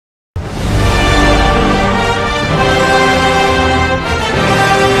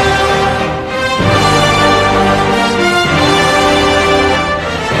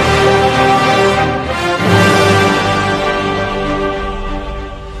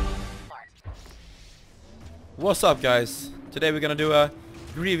What's up, guys? Today we're gonna do a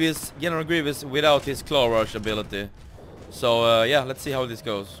General Grievous without his claw rush ability. So yeah, let's see how this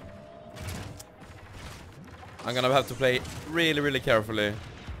goes. I'm gonna have to play really carefully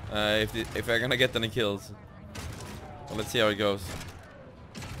if I'm gonna get any kills. So let's see how it goes.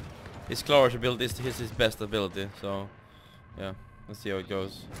 His claw rush ability is his best ability, so yeah, let's see how it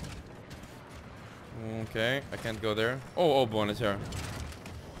goes. Okay, I can't go there. Oh, obi-wan is here.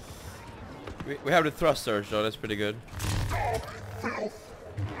 We have the thrust surge, so that's pretty good. Okay,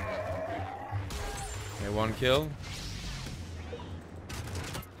 one kill.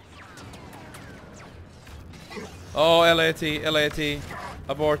 Oh, LAT.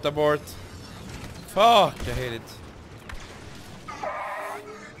 Abort. Fuck, I hate it.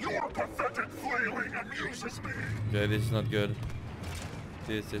 Your pathetic flailing amuses me. Okay, this is not good.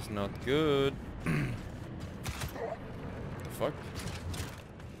 This is not good. Fuck.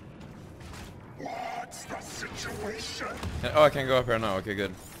 What's the situation? Oh, I can go up here now. Okay,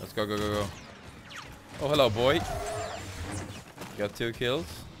 good. Let's go. Oh, hello, boy. Got 2 kills.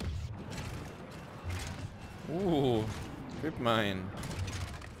 Ooh, grip mine.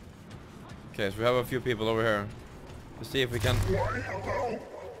 Okay, so we have a few people over here. Let's see if we can. Why, hello?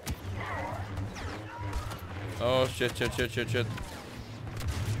 Oh, shit.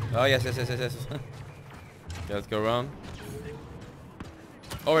 Oh, yes. Okay, let's go around.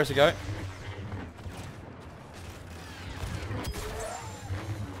 Oh, there's a guy.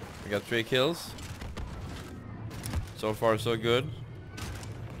 We got 3 kills. So far, so good.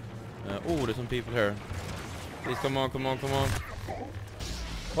 Oh, there's some people here. Please, come on.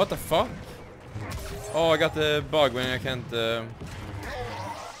 What the fuck? Oh, I got the bug when I can't... No,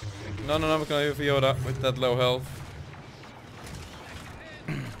 I'm gonna go for Yoda with that low health.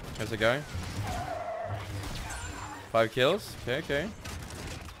 There's a guy. 5 kills. Okay.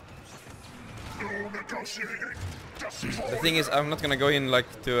 No negotiating. The thing is, I'm not gonna go in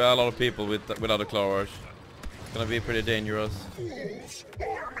like to a lot of people without a claw rush. It's gonna be pretty dangerous. Fools,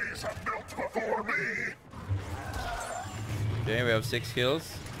 armies have built before me. Okay, we have 6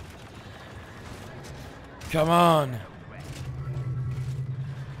 kills. Come on!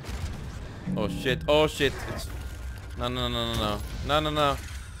 Oh shit! It's... No!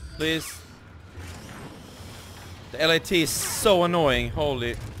 Please! The LAT is so annoying.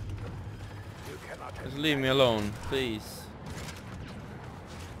 Holy! Just leave me alone, please.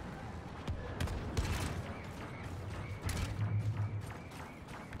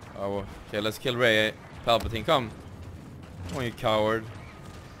 Oh, okay. Let's kill Ray Palpatine. Come on, you coward!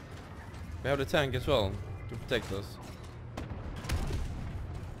 We have the tank as well to protect us.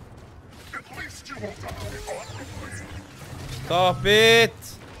 At least you will die honorably. Stop it!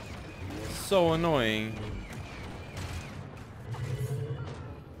 So annoying.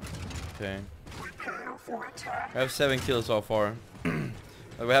 Okay. Prepare for attack. We have 7 kills so far.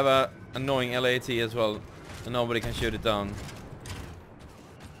 But we have a annoying LAT as well, and nobody can shoot it down.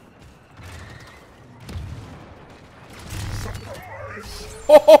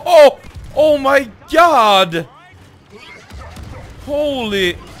 Oh! Oh my god!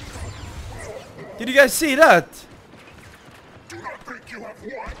 Holy! Did you guys see that? Do not think you have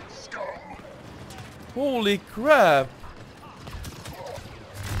won, scum. Holy crap!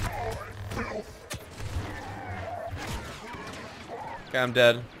 Okay, I'm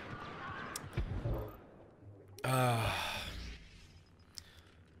dead.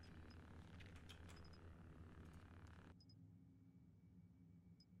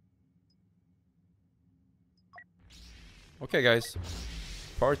 Okay, guys.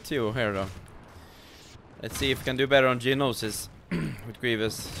 Part 2 here, though. Let's see if we can do better on Geonosis with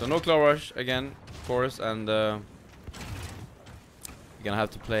Grievous. So no claw rush again, of course, and we're gonna have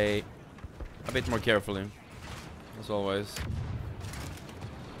to play a bit more carefully, as always.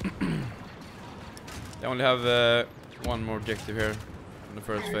 They only have one more objective here in the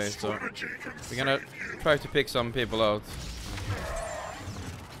first phase, so we're gonna try to pick some people out.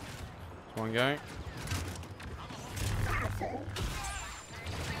 One guy.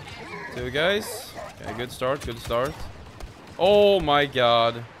 2 guys. Okay, good start. Oh my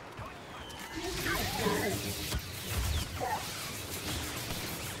god.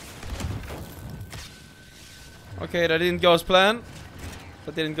 Okay, that didn't go as planned.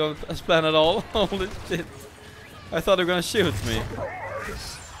 That didn't go as planned at all. Holy shit. I thought they were gonna shoot me.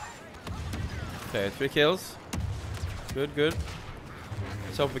 Okay, 3 kills. Good.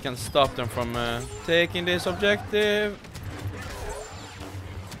 Let's hope we can stop them from taking this objective.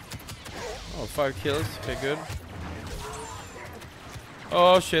 Oh, 5 kills. Okay, good.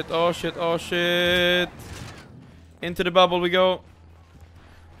 Oh shit. Into the bubble we go.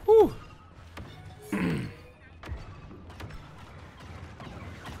 Whew.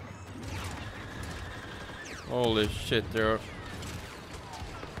 Holy shit, there are...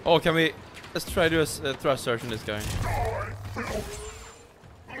 Oh, can we... Let's try to do a thrust search on this guy.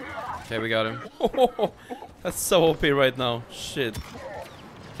 Okay, we got him. That's so OP right now. Shit.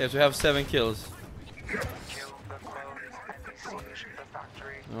 Okay, so we have 7 kills.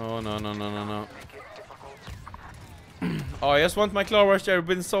 Oh, no, no, no, no, no. Oh, I just want my claw rush there. It's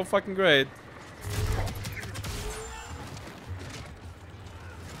been so fucking great.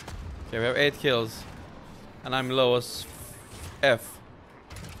 Okay, we have 8 kills. And I'm low as F.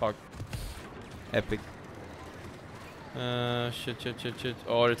 Fuck. Epic. Shit, shit, shit, shit.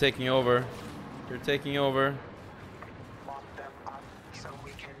 Oh, they're taking over. They're taking over.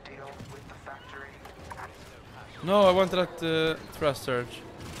 No, I wanted that thrust search.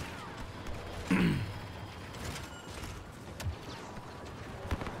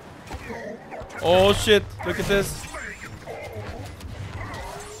 Oh shit, look at this.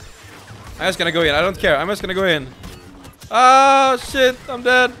 I'm just gonna go in, I don't care, I'm just gonna go in. Ah shit, I'm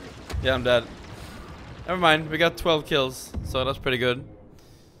dead. Yeah, I'm dead. Never mind, we got 12 kills, so that's pretty good.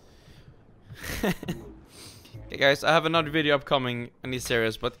 Okay guys, I have another video upcoming in this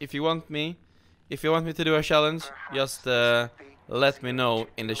series, but if you want me to do a challenge, just let me know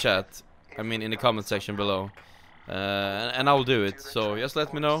in the chat. I mean in the comment section below. And I'll do it, so just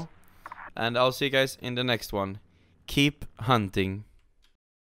let me know. And I'll see you guys in the next one. Keep hunting.